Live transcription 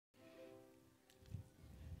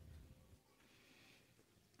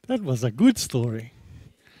That was a good story.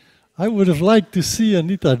 I would have liked to see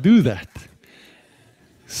Anita do that.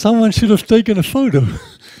 Someone should have taken a photo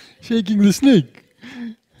shaking the snake.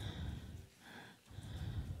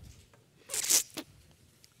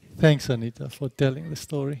 Thanks, Anita, for telling the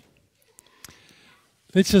story.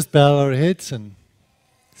 Let's just bow our heads and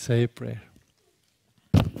say a prayer.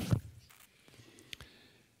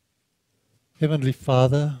 Heavenly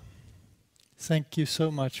Father, thank you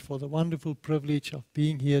so much for the wonderful privilege of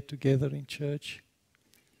being here together in church.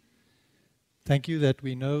 Thank you that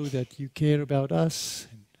we know that you care about us,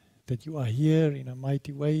 and that you are here in a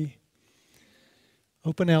mighty way.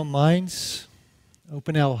 Open our minds,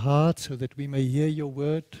 open our hearts so that we may hear your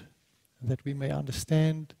word, that we may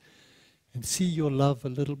understand and see your love a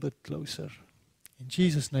little bit closer. In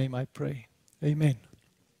Jesus' name I pray. Amen.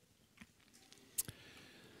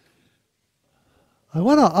 I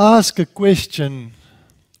want to ask a question,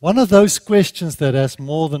 one of those questions that has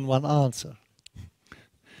more than one answer.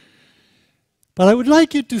 But I would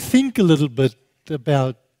like you to think a little bit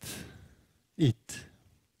about it.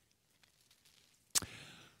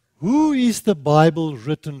 Who is the Bible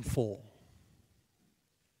written for?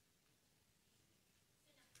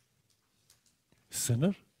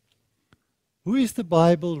 Sinner? Who is the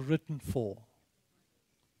Bible written for?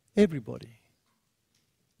 Everybody.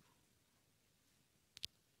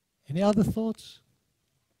 Any other thoughts?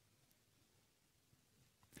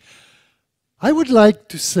 I would like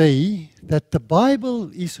to say that the Bible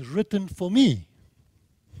is written for me.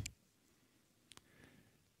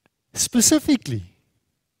 Specifically,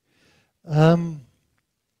 the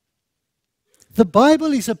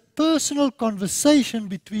Bible is a personal conversation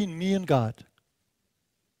between me and God.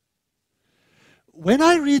 When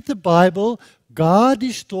I read the Bible, God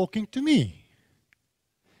is talking to me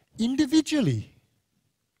individually.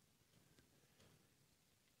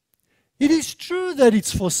 It is true that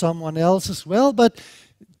it's for someone else as well, but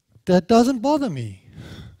that doesn't bother me.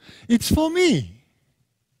 It's for me.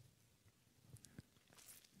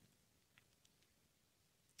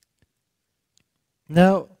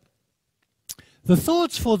 Now, the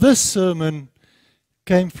thoughts for this sermon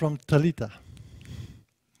came from Talita.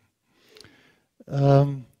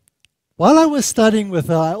 While I was studying with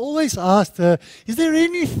her, I always asked her, is there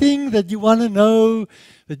anything that you want to know,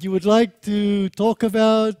 that you would like to talk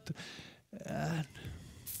about?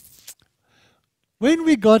 When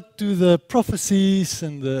we got to the prophecies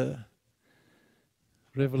and the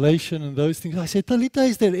revelation and those things, I said, Talita,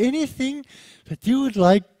 is there anything that you would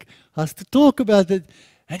like us to talk about? It?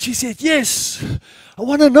 And she said, yes, I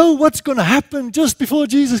want to know what's going to happen just before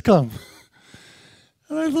Jesus comes.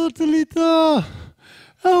 And I thought, Talita,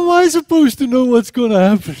 how am I supposed to know what's going to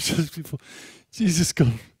happen just before Jesus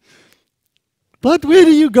comes? But where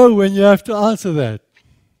do you go when you have to answer that?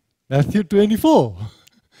 Matthew 24.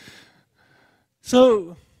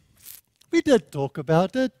 So, we did talk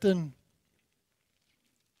about it,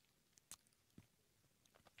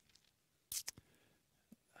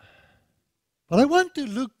 but I want to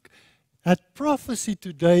look at prophecy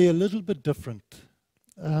today a little bit different.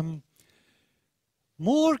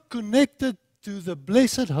 More connected to the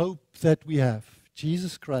blessed hope that we have,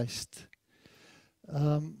 Jesus Christ.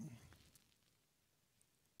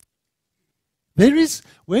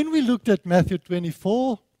 When we looked at Matthew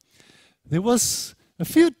 24, there was a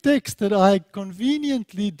few texts that I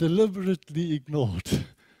conveniently, deliberately ignored.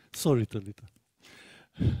 Sorry, Talita.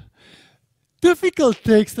 Difficult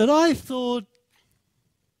texts that I thought,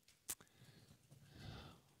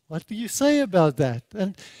 what do you say about that?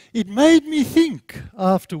 And it made me think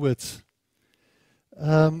afterwards.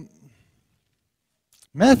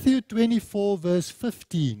 Matthew 24, verse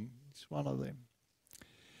 15 is one of them.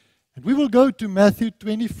 And we will go to Matthew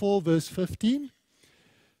 24, verse 15.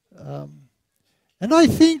 And I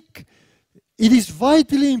think it is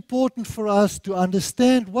vitally important for us to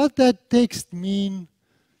understand what that text means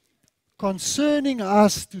concerning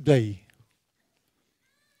us today.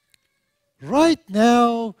 Right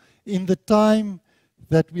now, in the time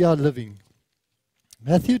that we are living.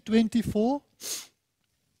 Matthew 24.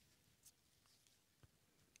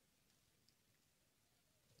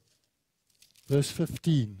 Verse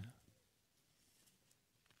 15.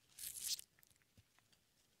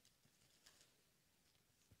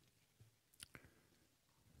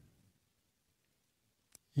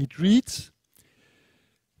 It reads,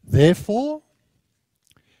 therefore,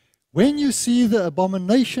 when you see the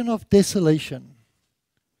abomination of desolation,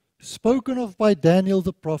 spoken of by Daniel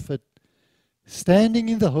the prophet, standing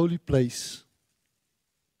in the holy place,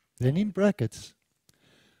 then in brackets,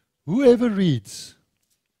 whoever reads,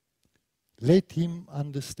 let him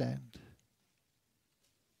understand.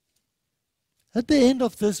 At the end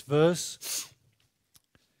of this verse,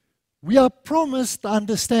 we are promised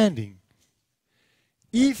understanding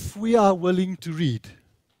if we are willing to read.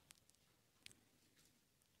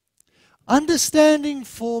 Understanding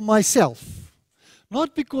for myself,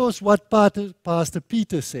 not because what Pastor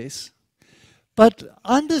Peter says, but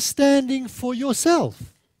understanding for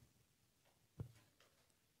yourself.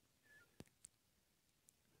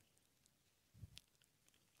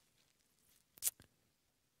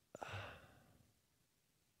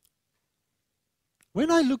 When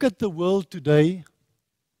I look at the world today,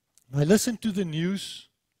 I listen to the news,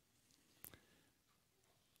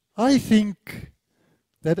 I think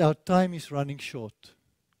that our time is running short.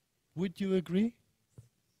 Would you agree?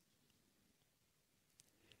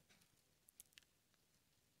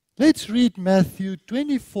 Let's read Matthew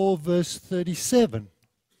 24, verse 37.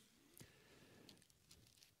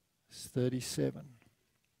 It's 37.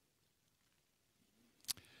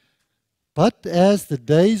 But as the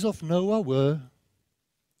days of Noah were,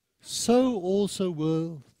 so also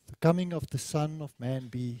will the coming of the Son of Man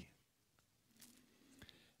be.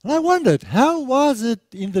 And I wondered, how was it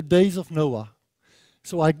in the days of Noah?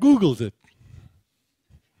 So I Googled it.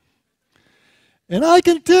 And I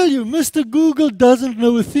can tell you, Mr. Google doesn't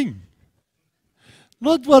know a thing.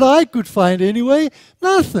 Not what I could find anyway,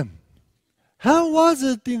 nothing. How was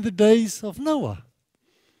it in the days of Noah?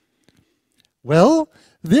 Well,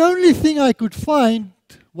 the only thing I could find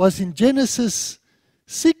was in Genesis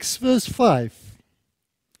 6, verse 5.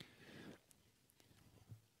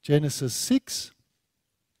 Genesis 6,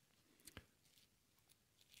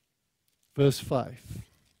 verse 5.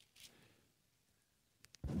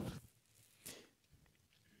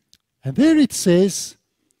 And there it says,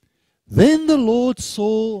 "Then the Lord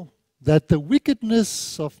saw that the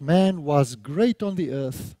wickedness of man was great on the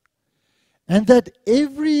earth, and that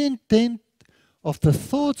every intent of the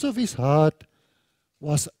thoughts of his heart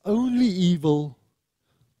was only evil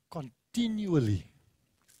continually."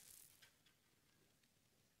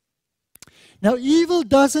 Now, evil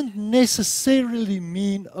doesn't necessarily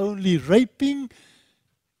mean only raping,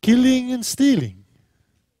 killing, and stealing.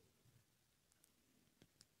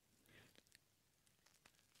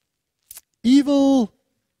 Evil,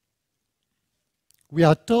 we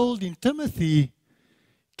are told in Timothy,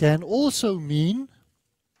 can also mean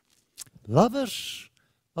lovers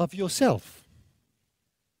of yourself,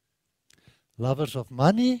 lovers of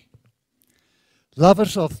money,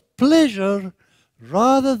 lovers of pleasure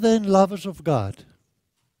rather than lovers of God.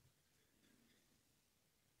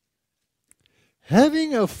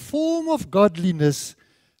 Having a form of godliness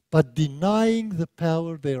but denying the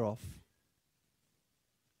power thereof.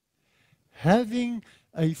 Having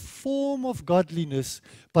a form of godliness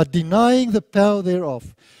but denying the power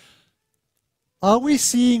thereof. Are we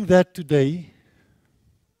seeing that today?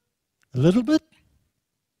 A little bit?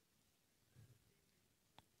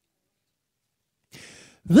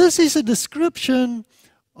 This is a description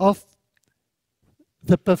of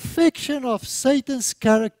the perfection of Satan's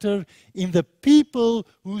character in the people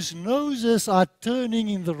whose noses are turning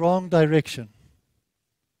in the wrong direction.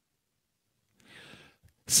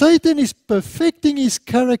 Satan is perfecting his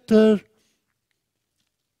character,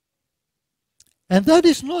 and that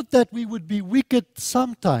is not that we would be wicked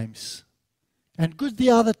sometimes and good the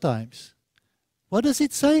other times. What does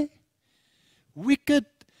it say? Wicked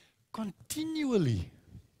continually.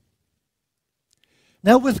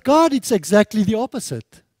 Now with God it's exactly the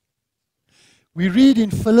opposite. We read in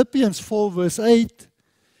Philippians 4 verse 8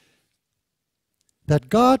 that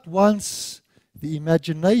God wants the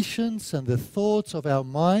imaginations and the thoughts of our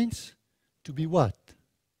minds to be what?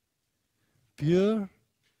 Pure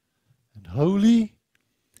and holy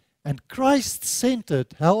and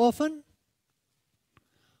Christ-centered. How often?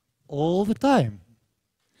 All the time.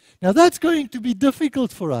 Now that's going to be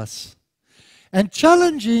difficult for us and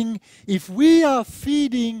challenging if we are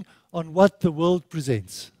feeding on what the world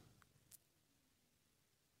presents.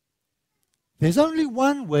 There's only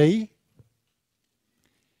one way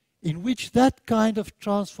in which that kind of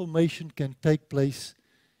transformation can take place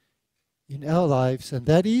in our lives, and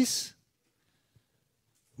that is,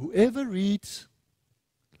 whoever reads,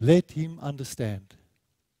 let him understand.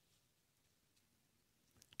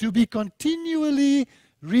 To be continually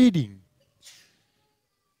reading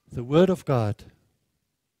the Word of God.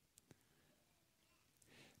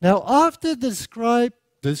 Now, after the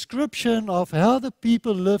description of how the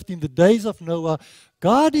people lived in the days of Noah,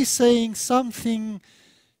 God is saying something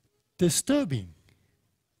disturbing.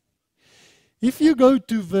 If you go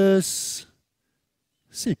to verse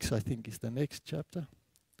 6, I think is the next chapter,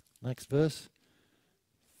 next verse.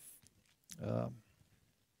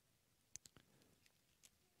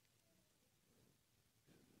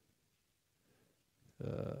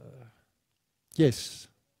 Yes,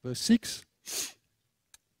 verse 6.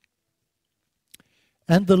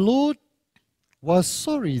 And the Lord was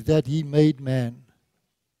sorry that he made man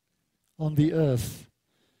on the earth,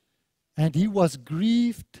 and he was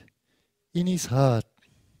grieved in his heart.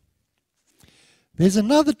 There's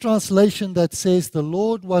another translation that says the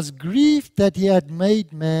Lord was grieved that he had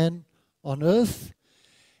made man on earth,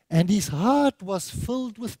 and his heart was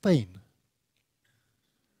filled with pain.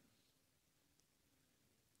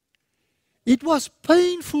 It was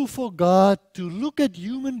painful for God to look at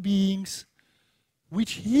human beings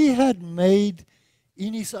which he had made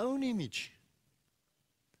in his own image,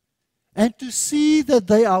 and to see that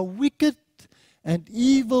they are wicked and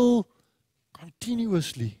evil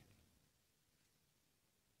continuously.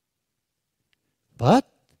 But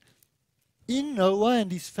in Noah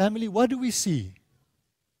and his family, what do we see?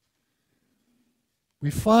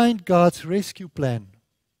 We find God's rescue plan.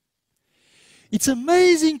 It's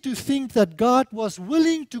amazing to think that God was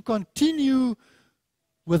willing to continue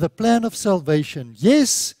with a plan of salvation.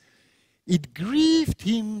 Yes, it grieved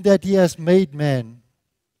him that he has made man,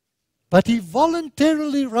 but he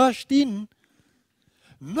voluntarily rushed in,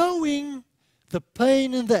 knowing the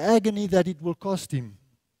pain and the agony that it will cost him.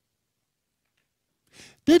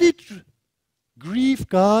 Did it grieve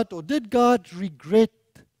God, or did God regret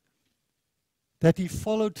that he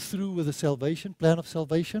followed through with the plan of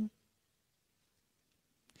salvation?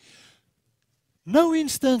 No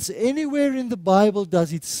instance anywhere in the Bible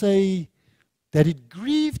does it say that it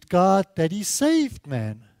grieved God that he saved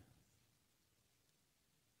man.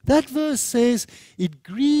 That verse says it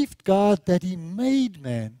grieved God that he made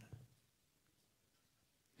man.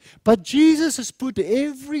 But Jesus has put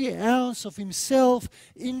every ounce of himself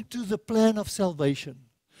into the plan of salvation.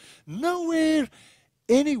 Nowhere,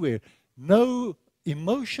 anywhere, no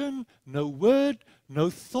emotion, no word, no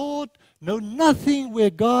thought, no nothing where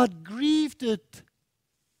God grieved it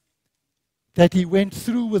that he went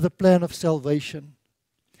through with the plan of salvation.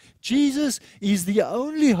 Jesus is the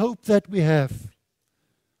only hope that we have.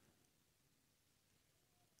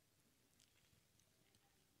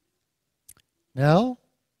 Now,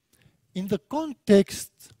 in the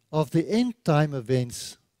context of the end time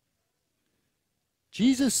events,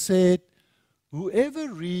 Jesus said,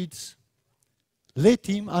 whoever reads, let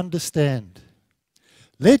him understand.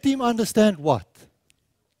 Let him understand what?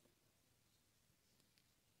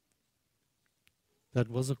 That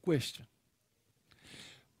was a question.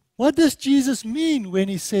 What does Jesus mean when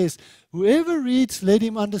he says, whoever reads, let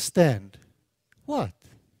him understand? What?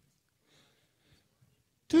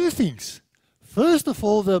 Two things. First of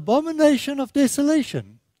all, the abomination of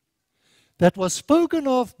desolation that was spoken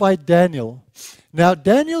of by Daniel. Now,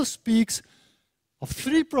 Daniel speaks of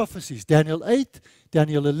three prophecies, Daniel 8,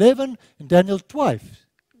 Daniel 11, and Daniel 12,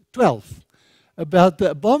 about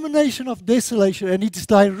the abomination of desolation, and it's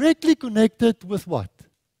directly connected with what?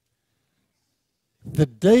 The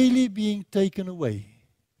daily being taken away.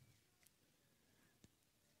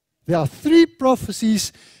 There are three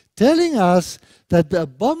prophecies telling us that the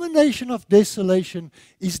abomination of desolation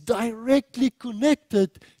is directly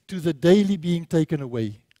connected to the daily being taken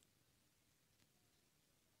away.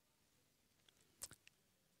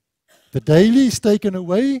 The daily is taken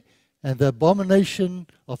away, and the abomination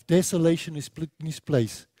of desolation is put in his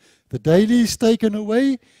place. The daily is taken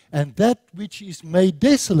away, and that which is made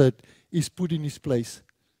desolate is put in his place.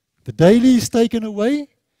 The daily is taken away,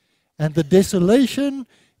 and the desolation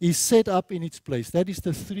is set up in its place. That is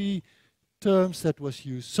the three terms that was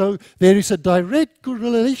used. So there is a direct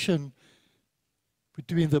correlation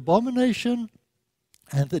between the abomination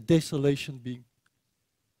and the desolation being,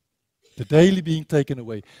 the daily being taken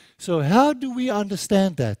away. So how do we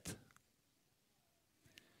understand that?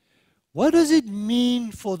 What does it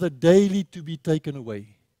mean for the daily to be taken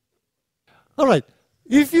away? All right,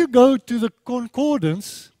 if you go to the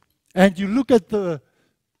concordance and you look at the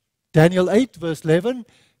Daniel 8 verse 11,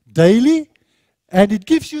 daily, and it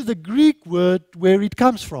gives you the Greek word where it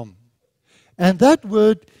comes from. And that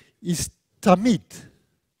word is tamid.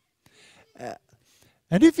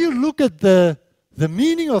 And if you look at the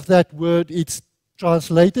meaning of that word, it's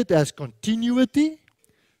translated as continuity,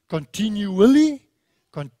 continually,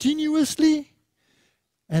 continuously,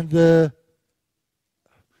 and it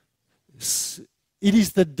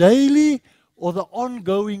is the daily or the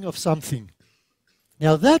ongoing of something.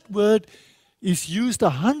 Now that word is used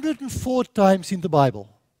 104 times in the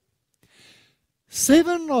Bible.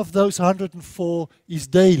 7 of those 104 is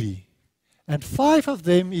daily, and 5 of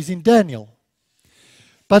them is in Daniel.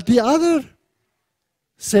 But the other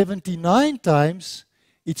 79 times,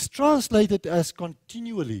 it's translated as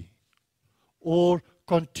continually or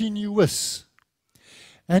continuous.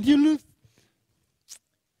 And you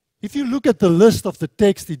if you look at the list of the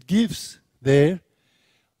text it gives there,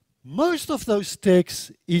 most of those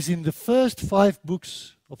texts is in the first 5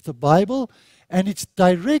 books of the Bible, and it's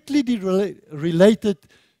directly related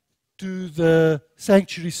to the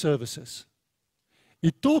sanctuary services.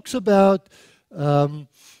 It talks about the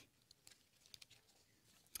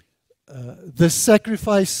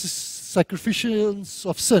sacrifices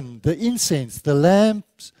of sin, the incense, the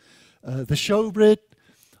lamps, the showbread.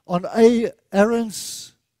 On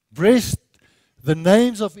Aaron's breast, the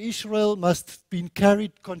names of Israel must have been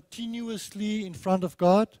carried continuously in front of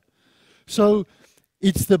God. So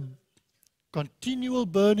it's the continual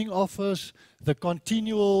burning offers, the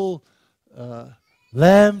continual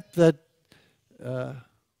lamp that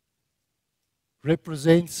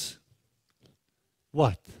represents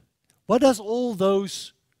what? What does all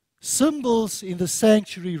those symbols in the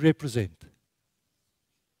sanctuary represent?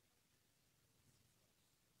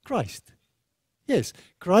 Christ. Yes,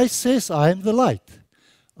 Christ says, I am the light,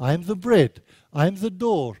 I am the bread, I am the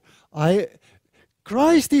door.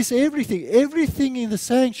 Christ is everything. Everything in the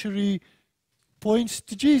sanctuary points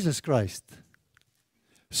to Jesus Christ.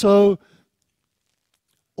 So,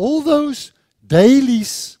 all those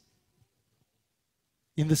dailies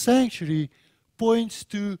in the sanctuary points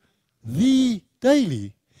to the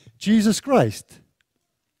daily, Jesus Christ.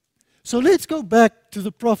 So let's go back to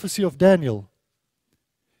the prophecy of Daniel.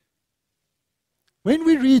 When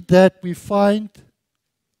we read that, we find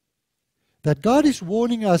that God is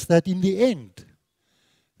warning us that in the end,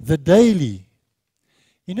 the daily,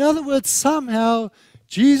 in other words, somehow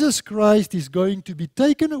Jesus Christ is going to be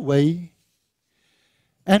taken away,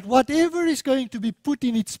 and whatever is going to be put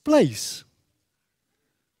in its place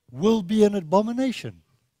will be an abomination,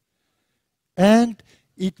 and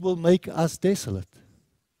it will make us desolate.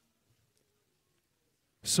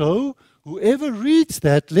 So, whoever reads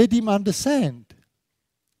that, let him understand.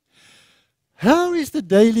 How is the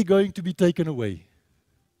daily going to be taken away?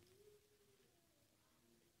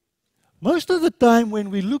 Most of the time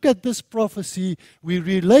when we look at this prophecy, we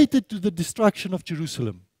relate it to the destruction of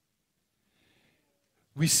Jerusalem.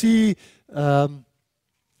 We see the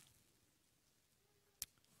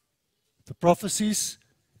prophecies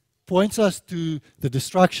points us to the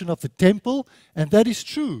destruction of the temple, and that is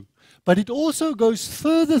true. But it also goes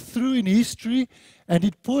further through in history, and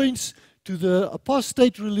it points to the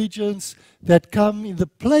apostate religions that come in the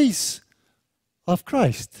place of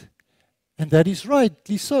Christ. And that is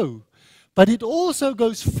rightly so. But it also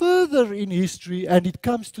goes further in history, and it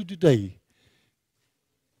comes to today.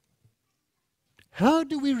 How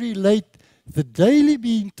do we relate the daily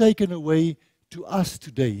being taken away to us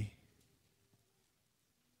today?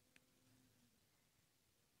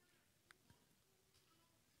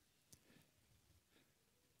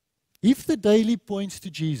 If the daily points to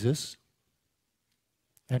Jesus,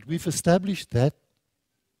 and we've established that,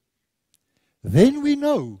 then we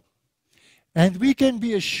know, and we can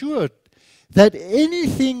be assured that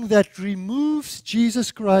anything that removes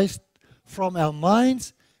Jesus Christ from our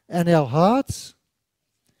minds and our hearts,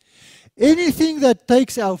 anything that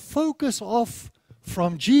takes our focus off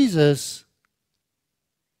from Jesus,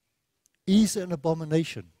 is an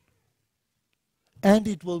abomination. And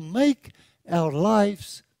it will make our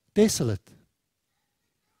lives desolate.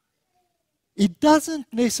 It doesn't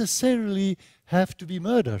necessarily have to be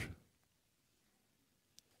murder.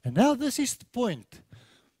 And now this is the point.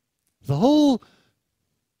 The whole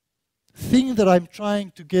thing that I'm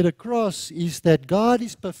trying to get across is that God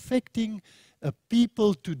is perfecting a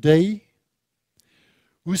people today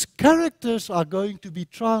whose characters are going to be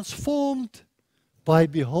transformed by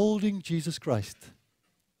beholding Jesus Christ.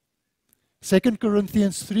 2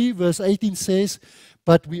 Corinthians 3 verse 18 says,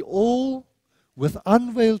 "But we all, with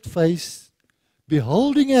unveiled face,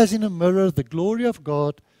 beholding as in a mirror the glory of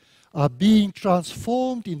God, are being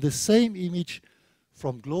transformed in the same image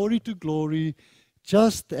from glory to glory,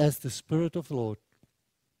 just as the Spirit of the Lord."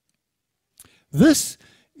 This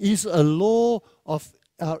is a law of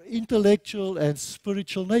our intellectual and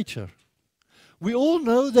spiritual nature. We all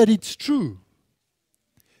know that it's true.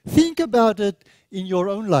 Think about it in your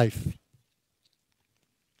own life.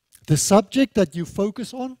 The subject that you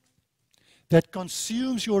focus on, that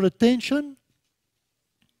consumes your attention,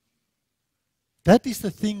 that is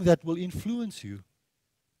the thing that will influence you.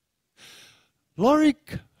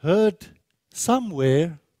 Lorik heard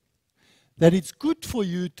somewhere that it's good for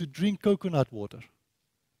you to drink coconut water.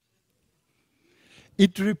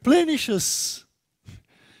 It replenishes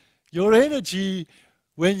your energy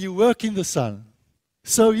when you work in the sun.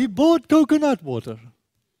 So he bought coconut water.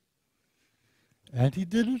 And he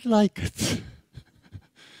didn't like it.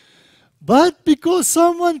 But because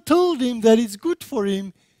someone told him that it's good for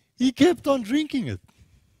him, he kept on drinking it.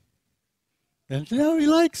 And now he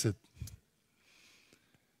likes it.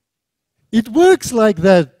 It works like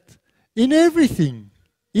that in everything.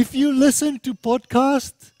 If you listen to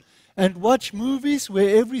podcasts and watch movies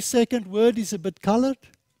where every second word is a bit colored,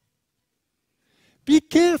 be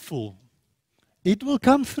careful. It will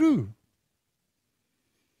come through.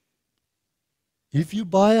 If you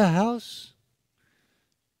buy a house,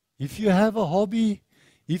 if you have a hobby,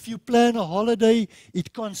 if you plan a holiday,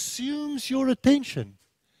 it consumes your attention.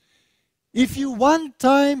 If you want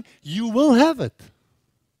time, you will have it.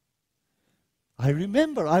 I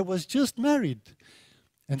remember I was just married,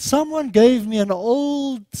 and someone gave me an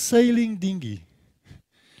old sailing dinghy.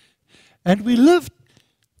 And we lived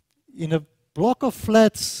in a block of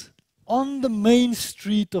flats on the main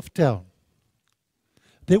street of town.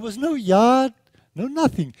 There was no yard, no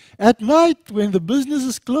nothing. At night, when the business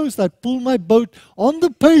is closed, I'd pull my boat on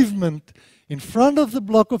the pavement in front of the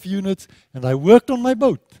block of units, and I worked on my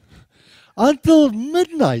boat until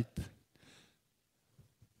midnight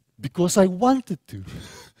because I wanted to.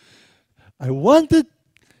 I wanted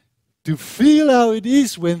to feel how it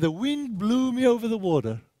is when the wind blew me over the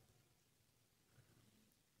water.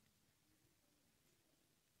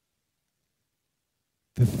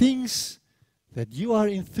 The things that you are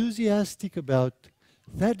enthusiastic about,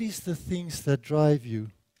 that is the things that drive you.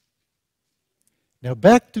 Now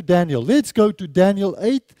back to Daniel. Let's go to Daniel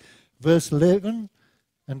 8, verse 11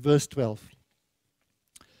 and verse 12.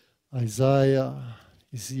 Isaiah,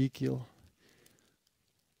 Ezekiel,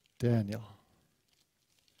 Daniel.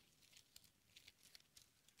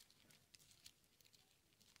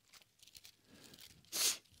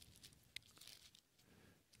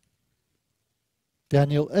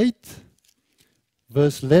 Daniel 8,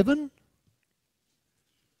 verse 11,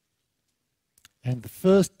 and the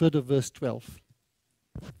first bit of verse 12.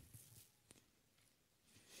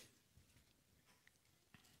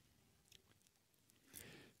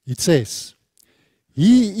 It says,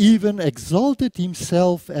 "He even exalted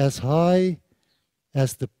himself as high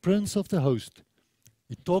as the prince of the host."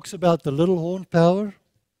 It talks about the little horn power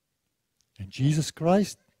and Jesus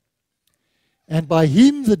Christ. "And by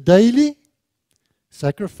him the daily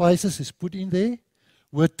sacrifices," is put in there,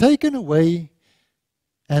 "were taken away,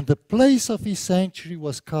 and the place of his sanctuary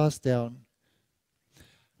was cast down."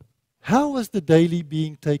 How was the daily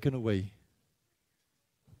being taken away?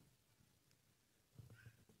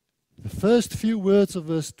 The first few words of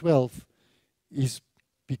verse 12 is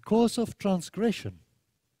because of transgression.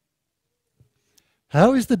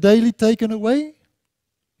 How is the daily taken away?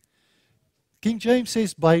 King James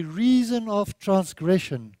says, by reason of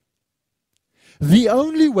transgression. The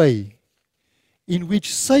only way in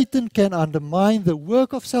which Satan can undermine the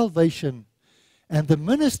work of salvation and the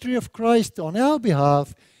ministry of Christ on our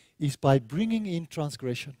behalf is by bringing in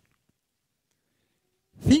transgression.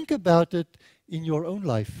 Think about it in your own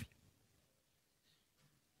life.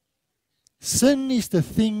 Sin is the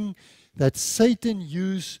thing that Satan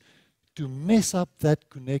used to mess up that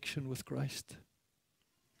connection with Christ.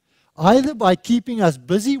 Either by keeping us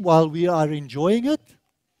busy while we are enjoying it,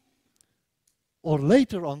 or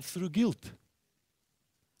later on through guilt.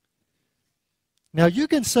 Now you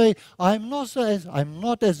can say, I'm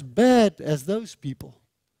not as bad as those people.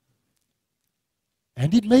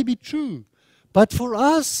 And it may be true. But for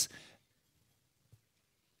us,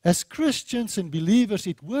 as Christians and believers,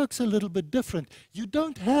 it works a little bit different. You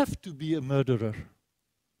don't have to be a murderer.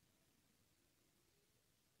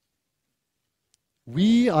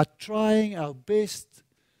 We are trying our best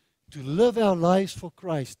to live our lives for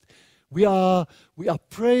Christ. We are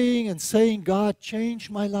praying and saying, God, change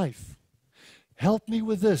my life. Help me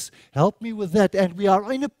with this. Help me with that. And we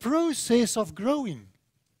are in a process of growing.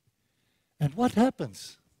 And what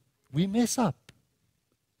happens? We mess up.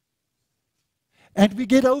 And we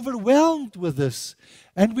get overwhelmed with this.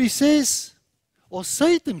 And we says, or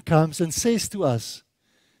Satan comes and says to us,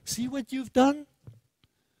 see what you've done?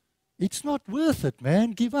 It's not worth it,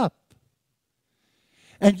 man. Give up.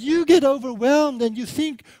 And you get overwhelmed and you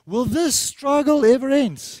think, will this struggle ever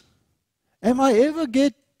end? Am I ever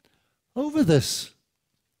get over this?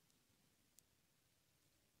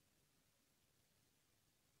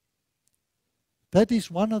 That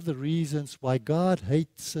is one of the reasons why God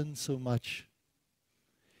hates sin so much.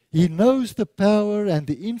 He knows the power and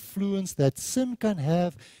the influence that sin can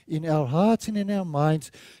have in our hearts and in our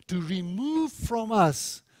minds to remove from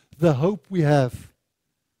us the hope we have.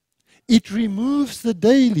 It removes the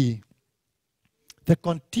daily, the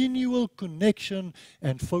continual connection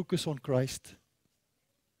and focus on Christ.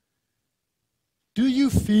 Do you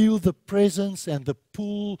feel the presence and the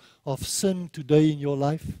pull of sin today in your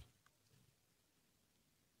life?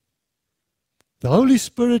 The Holy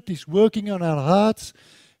Spirit is working on our hearts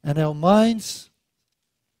and our minds.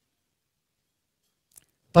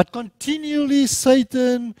 But continually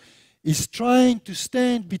Satan is trying to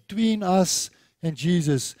stand between us and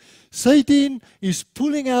Jesus. Satan is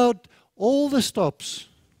pulling out all the stops.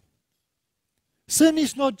 Sin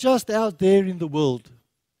is not just out there in the world.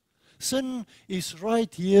 Sin is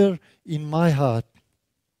right here in my heart.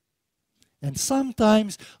 And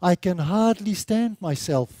sometimes I can hardly stand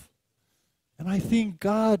myself. And I think,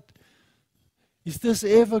 God, is this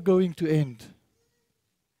ever going to end?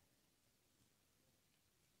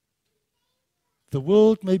 The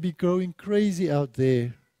world may be going crazy out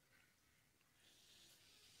there.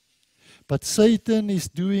 But Satan is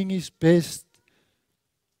doing his best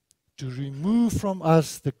to remove from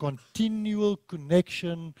us the continual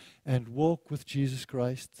connection and walk with Jesus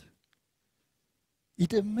Christ.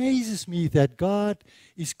 It amazes me that God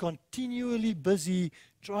is continually busy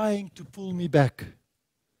trying to pull me back,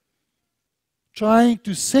 trying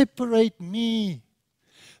to separate me,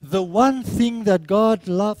 the one thing that God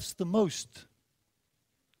loves the most,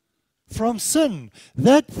 from sin,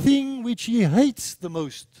 that thing which He hates the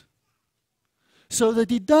most, so that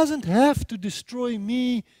He doesn't have to destroy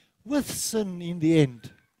me with sin in the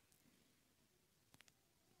end.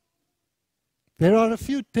 There are a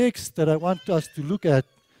few texts that I want us to look at.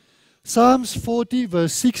 Psalms 40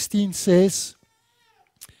 verse 16 says,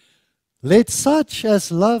 "Let such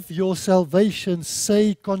as love your salvation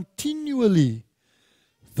say continually,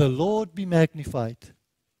 the Lord be magnified."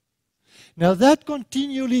 Now that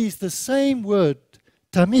continually is the same word,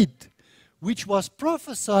 tamid, which was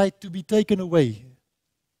prophesied to be taken away.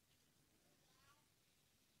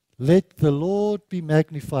 Let the Lord be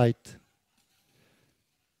magnified.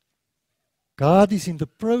 God is in the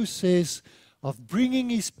process of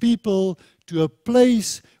bringing His people to a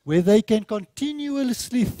place where they can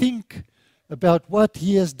continuously think about what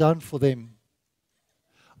He has done for them.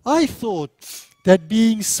 I thought that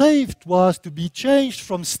being saved was to be changed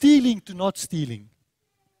from stealing to not stealing.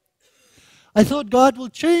 I thought God will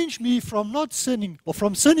change me from not sinning, or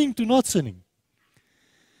from sinning to not sinning.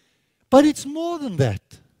 But it's more than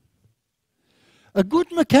that. A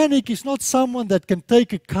good mechanic is not someone that can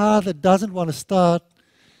take a car that doesn't want to start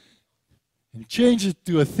and change it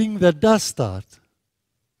to a thing that does start.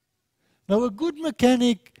 Now, a good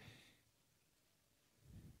mechanic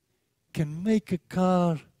can make a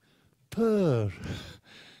car purr.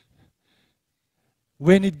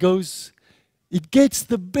 When it goes, it gets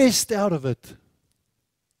the best out of it.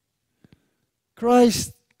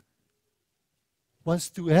 Christ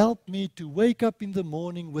wants to help me to wake up in the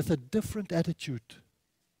morning with a different attitude,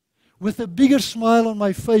 with a bigger smile on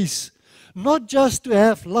my face, not just to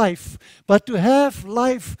have life, but to have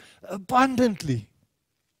life abundantly.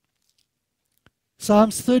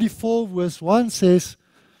 Psalms 34 verse 1 says,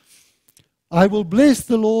 "I will bless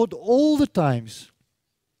the Lord all the times.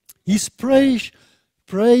 His praise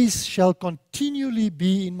shall continually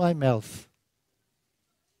be in my mouth."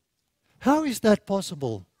 How is that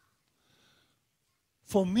possible?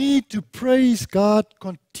 For me to praise God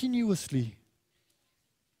continuously.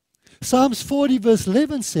 Psalms 40 verse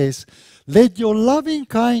 11 says, "Let your loving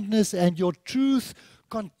kindness and your truth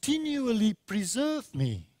continually preserve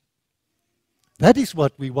me." That is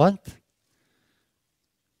what we want.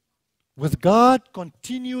 With God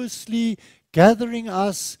continuously gathering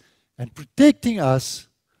us and protecting us,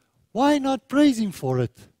 why not praise Him for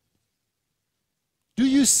it? Do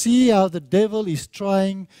you see how the devil is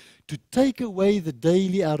trying to take away the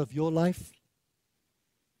daily out of your life?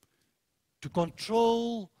 To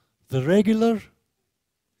control the regular?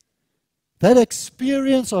 That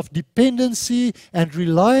experience of dependency and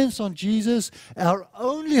reliance on Jesus, our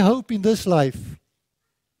only hope in this life.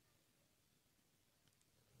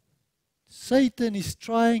 Satan is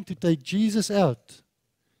trying to take Jesus out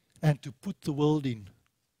and to put the world in.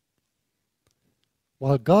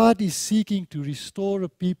 While God is seeking to restore a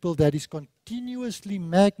people that is continuously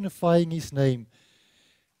magnifying His name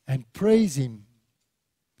and praise Him.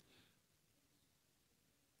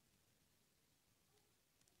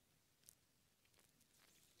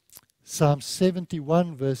 Psalm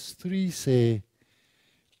 71 verse 3 say,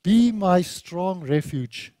 "Be my strong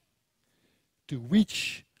refuge, to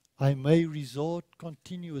which I may resort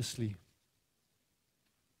continuously."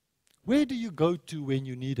 Where do you go to when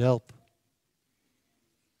you need help?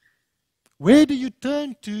 Where do you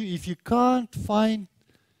turn to if you can't find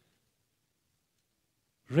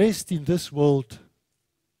rest in this world?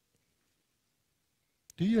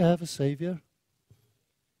 Do you have a Savior?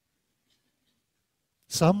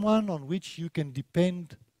 Someone on which you can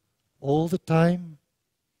depend all the time,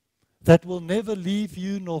 that will never leave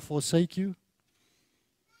you nor forsake you?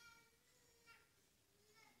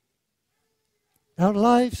 Our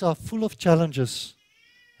lives are full of challenges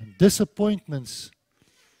and disappointments,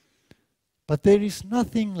 but there is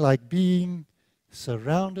nothing like being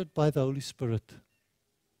surrounded by the Holy Spirit.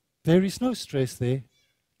 There is no stress there.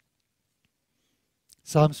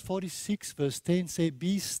 Psalms 46 verse 10 says,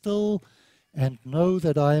 "Be still and know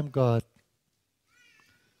that I am God."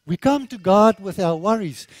 We come to God with our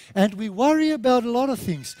worries, and we worry about a lot of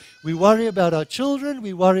things. We worry about our children,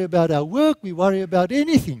 we worry about our work, we worry about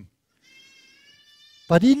anything.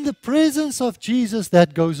 But in the presence of Jesus,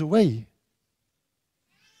 that goes away.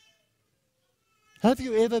 Have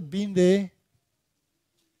you ever been there?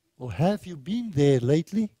 Or have you been there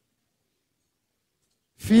lately?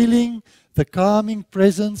 Feeling the calming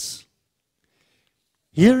presence,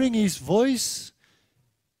 hearing His voice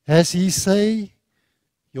as He say,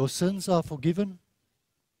 "Your sins are forgiven."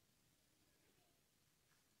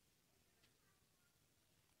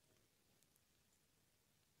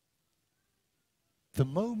 The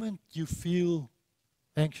moment you feel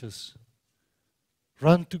anxious,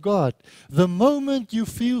 run to God. The moment you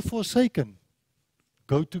feel forsaken,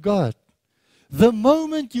 go to God. The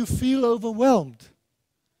moment you feel overwhelmed,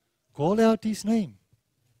 call out His name.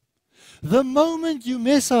 The moment you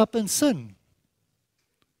mess up and sin,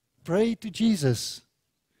 pray to Jesus.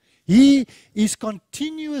 He is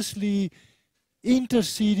continuously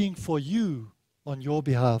interceding for you on your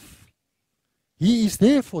behalf. He is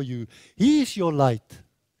there for you. He is your light.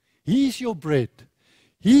 He is your bread.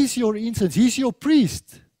 He is your incense. He is your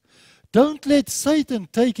priest. Don't let Satan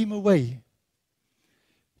take Him away.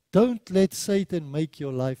 Don't let Satan make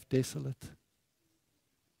your life desolate.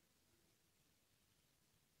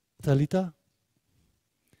 Talita,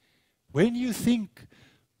 when you think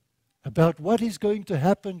about what is going to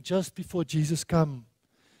happen just before Jesus comes,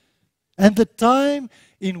 and the time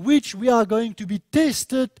in which we are going to be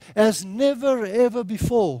tested as never ever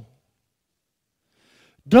before,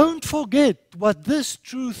 don't forget what this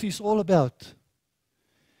truth is all about.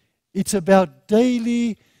 It's about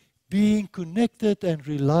daily being connected and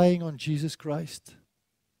relying on Jesus Christ.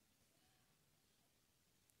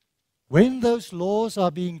 When those laws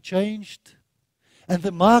are being changed and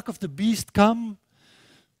the mark of the beast come,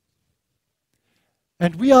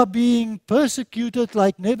 and we are being persecuted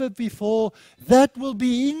like never before, that will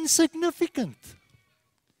be insignificant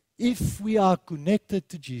if we are connected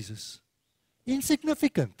to Jesus.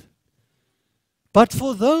 Insignificant. But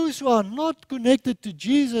for those who are not connected to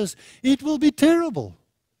Jesus, it will be terrible.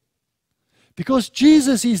 Because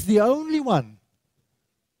Jesus is the only one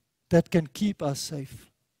that can keep us safe.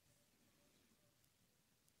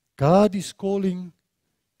 God is calling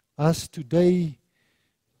us today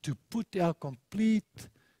to put our complete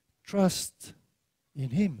trust in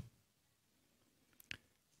Him.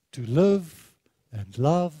 To live and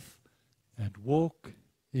love and walk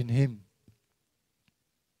in Him.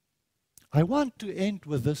 I want to end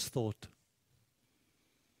with this thought.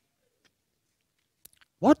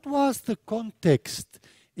 What was the context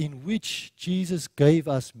in which Jesus gave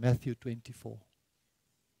us Matthew 24?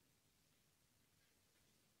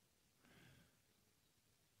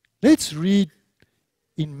 Let's read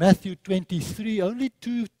in Matthew 23, only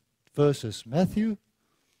 2 verses. Matthew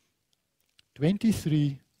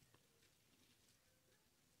 23.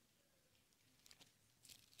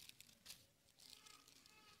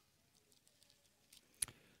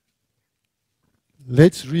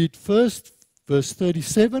 Let's read first verse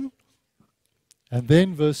 37 and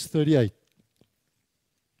then verse 38.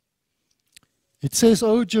 It says,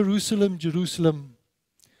 "O Jerusalem, Jerusalem,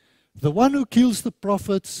 the one who kills the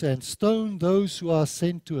prophets and stones those who are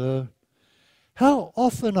sent to her, how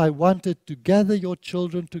often I wanted to gather your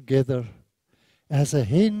children together, as a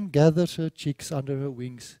hen gathers her chicks under her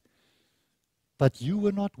wings, but you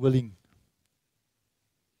were not willing."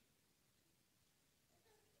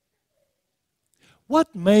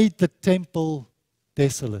 What made the temple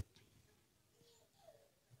desolate?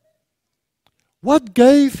 What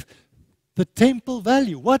gave the temple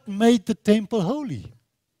value? What made the temple holy?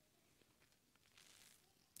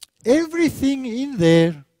 Everything in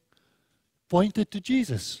there pointed to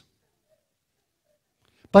Jesus.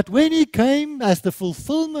 But when He came as the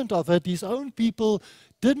fulfillment of it, His own people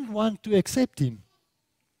didn't want to accept Him.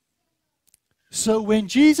 So when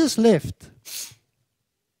Jesus left,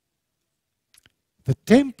 the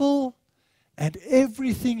temple and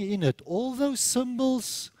everything in it, all those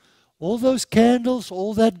symbols, all those candles,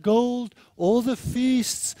 all that gold, all the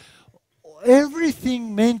feasts,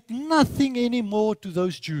 everything meant nothing anymore to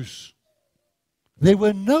those Jews. There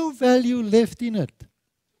were no value left in it.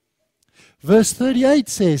 Verse 38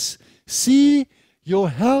 says, "See, your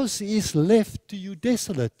house is left to you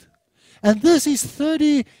desolate." And this is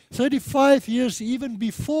 30, 35 years even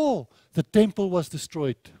before the temple was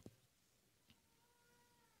destroyed.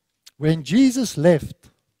 When Jesus left,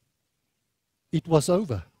 it was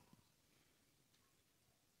over.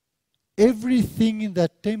 Everything in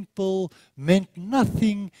that temple meant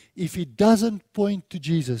nothing if it doesn't point to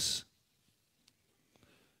Jesus.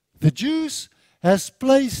 The Jews has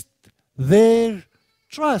placed their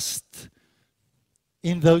trust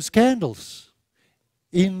in those candles,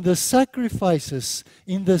 in the sacrifices,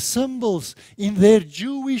 in the symbols, in their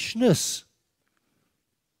Jewishness.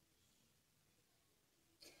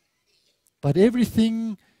 But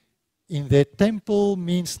everything in their temple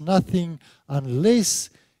means nothing unless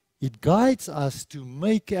it guides us to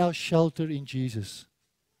make our shelter in Jesus.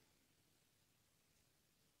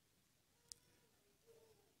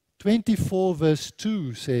 24 verse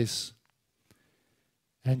 2 says,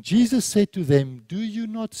 "And Jesus said to them, 'Do you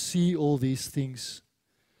not see all these things?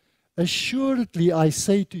 Assuredly I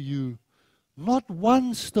say to you, not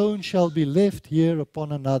one stone shall be left here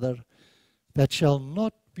upon another that shall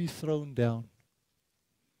not be thrown down.'"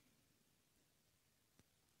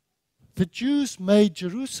 The Jews made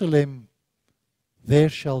Jerusalem their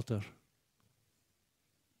shelter.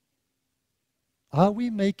 Are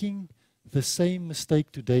we making the same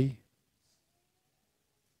mistake today?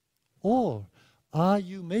 Or are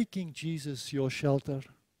you making Jesus your shelter?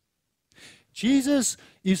 Jesus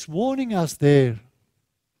is warning us there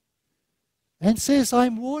and says,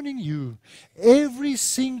 "I'm warning you, every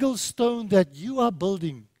single stone that you are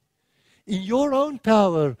building in your own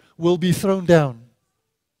power will be thrown down.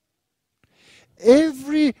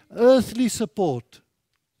 Every earthly support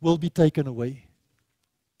will be taken away.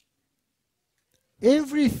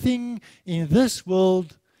 Everything in this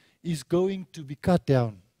world is going to be cut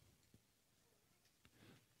down.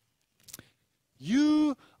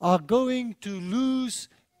 You are going to lose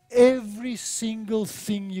every single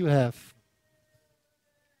thing you have."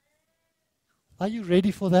 Are you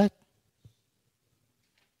ready for that?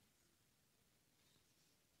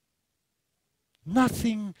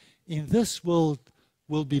 Nothing in this world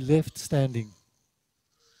will be left standing.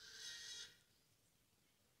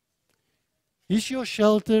 Is your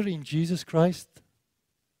shelter in Jesus Christ?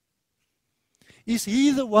 Is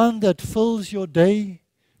He the one that fills your day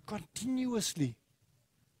continuously?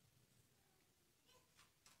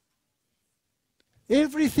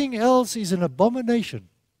 Everything else is an abomination,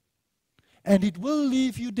 and it will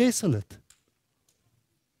leave you desolate.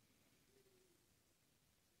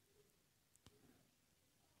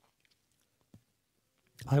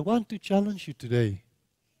 I want to challenge you today.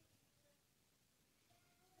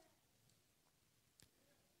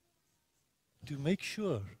 To make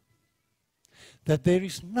sure that there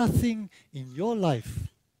is nothing in your life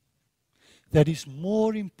that is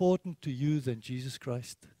more important to you than Jesus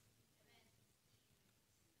Christ.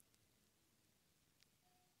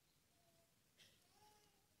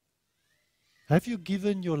 Have you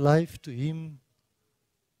given your life to Him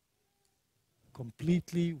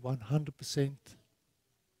completely, 100%?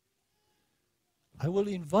 I will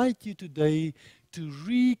invite you today to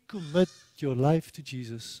recommit your life to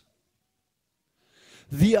Jesus.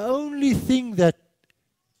 The only thing that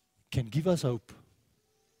can give us hope,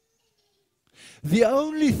 the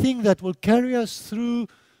only thing that will carry us through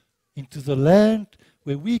into the land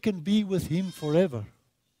where we can be with Him forever.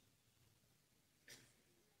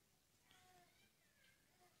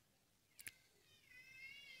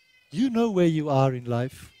 You know where you are in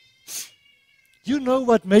life. You know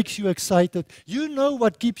what makes you excited. You know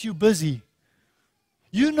what keeps you busy.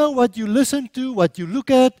 You know what you listen to, what you look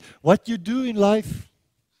at, what you do in life.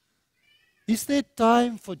 Is there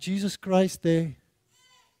time for Jesus Christ there?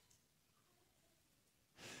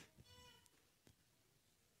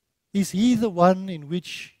 Is He the one in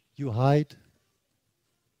which you hide?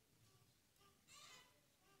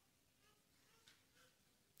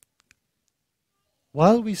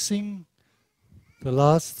 While we sing the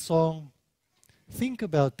last song, think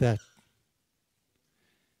about that.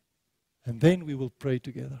 And then we will pray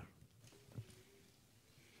together.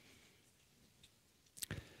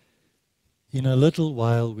 In a little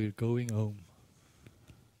while, we're going home.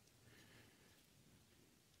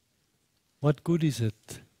 What good is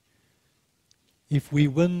it if we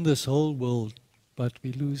win this whole world, but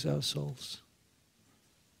we lose our souls?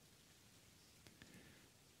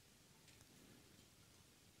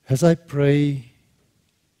 As I pray,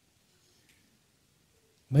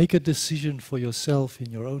 make a decision for yourself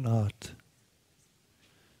in your own heart,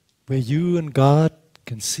 where you and God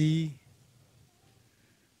can see,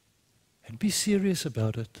 and be serious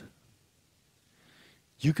about it.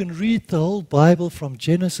 You can read the whole Bible from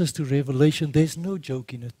Genesis to Revelation. There's no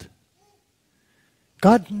joke in it.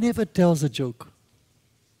 God never tells a joke.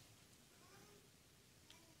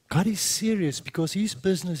 God is serious because His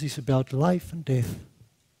business is about life and death.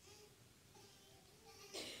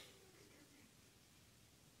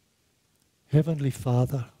 Heavenly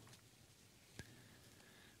Father,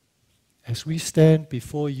 as we stand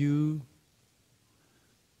before You,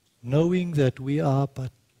 knowing that we are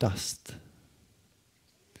but dust,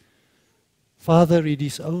 Father, it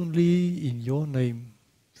is only in Your name,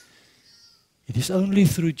 it is only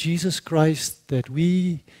through Jesus Christ that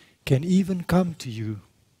we can even come to You.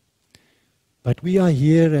 But we are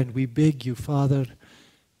here and we beg You, Father,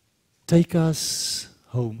 take us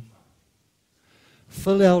home.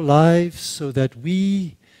 Fill our lives so that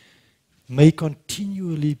we may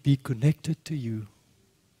continually be connected to You.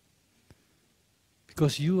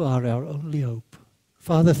 Because You are our only hope.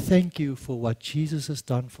 Father, thank You for what Jesus has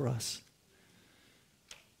done for us.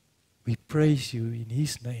 We praise You in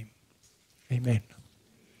His name. Amen.